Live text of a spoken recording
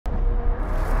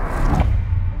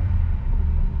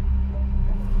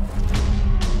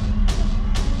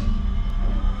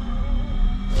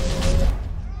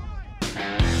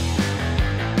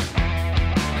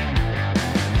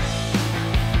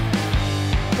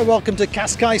Welcome to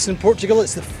Cascais in Portugal.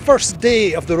 It's the first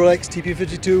day of the Rolex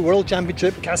TP52 World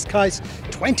Championship, Cascais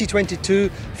 2022.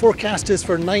 Forecast is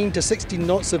for 9 to 16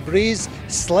 knots of breeze.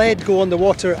 Sled go on the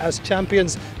water as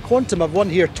champions. Quantum have won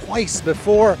here twice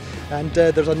before, and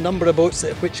there's a number of boats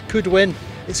which could win.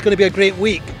 It's going to be a great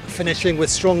week, finishing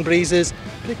with strong breezes,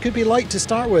 but it could be light to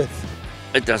start with.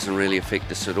 It doesn't really affect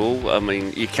us at all. I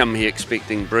mean, you come here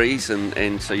expecting breeze,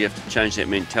 and so you have to change that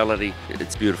mentality.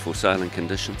 It's beautiful sailing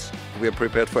conditions. We are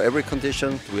prepared for every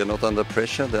condition. We are not under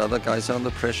pressure. The other guys are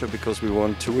under pressure because we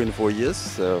won 2 in 4 years.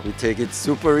 So we take it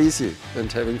super easy and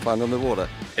having fun on the water.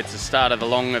 It's the start of a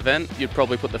long event. You'd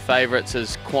probably put the favourites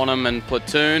as Quantum and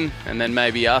Platoon, and then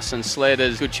maybe us and Sled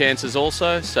as good chances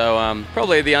also. So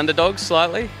probably the underdogs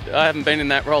slightly. I haven't been in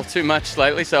that role too much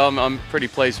lately, so I'm pretty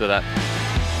pleased with that.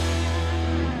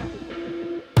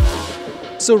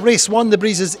 So race 1, the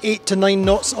breeze is 8 to 9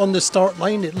 knots on the start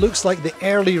line. It looks like the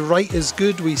early right is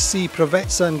good. We see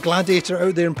Preveza and Gladiator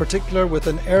out there in particular with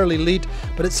an early lead,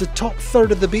 but it's the top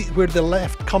third of the beat where the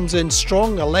left comes in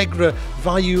strong. Allegra,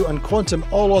 Value and Quantum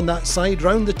all on that side.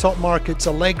 Round the top mark it's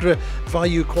Allegra,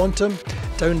 Value, Quantum.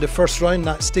 Down the first round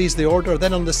that stays the order.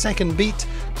 Then on the second beat,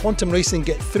 Quantum Racing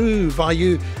get through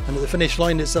Value, and at the finish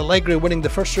line it's Allegra winning the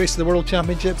first race of the World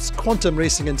Championships, Quantum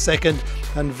Racing in second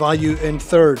and Value in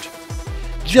third.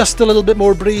 Just a little bit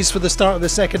more breeze for the start of the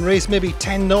second race, maybe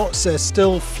 10 knots,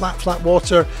 still flat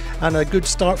water, and a good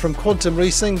start from Quantum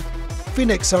Racing.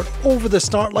 Phoenix are over the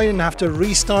start line and have to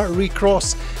restart,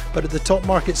 recross, but at the top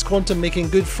mark it's Quantum making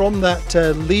good from that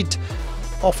lead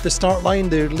off the start line.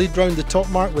 They lead round the top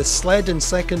mark with Sled in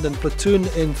second and Platoon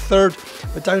in third.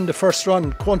 But down the first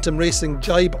run, Quantum Racing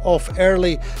jibe off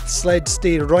early. Sled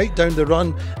stay right down the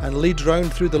run and lead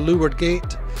round through the leeward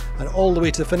gate. And all the way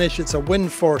to the finish, it's a win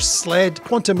for Sled.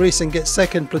 Quantum Racing gets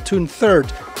second, Platoon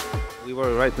third. We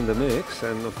were right in the mix,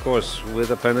 and of course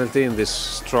with a penalty in this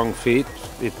strong feet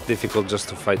it's difficult just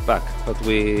to fight back, but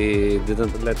we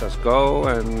didn't let us go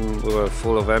and we were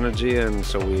full of energy, and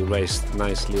so we raced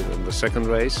nicely in the second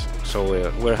race, so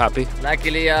we're happy.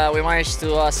 Luckily we managed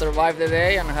to survive the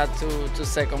day and had two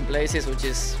second places, which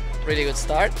is pretty good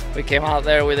start. We came out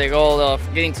there with the goal of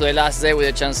getting to the last day with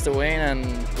a chance to win,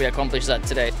 and we accomplished that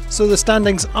today. So the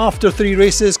standings after 3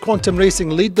 races, Quantum Racing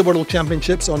lead the World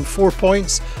Championships on 4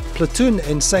 points, Platoon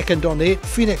in second on 8,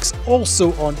 Phoenix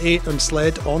also on 8 and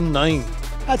Sled on 9.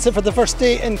 That's it for the first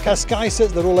day in Cascais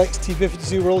at the Rolex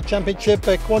TP52 World Championship.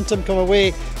 Quantum come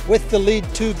away with the lead,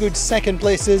 2 good second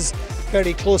places,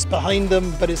 very close behind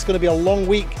them, but it's going to be a long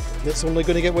week and it's only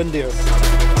going to get windier.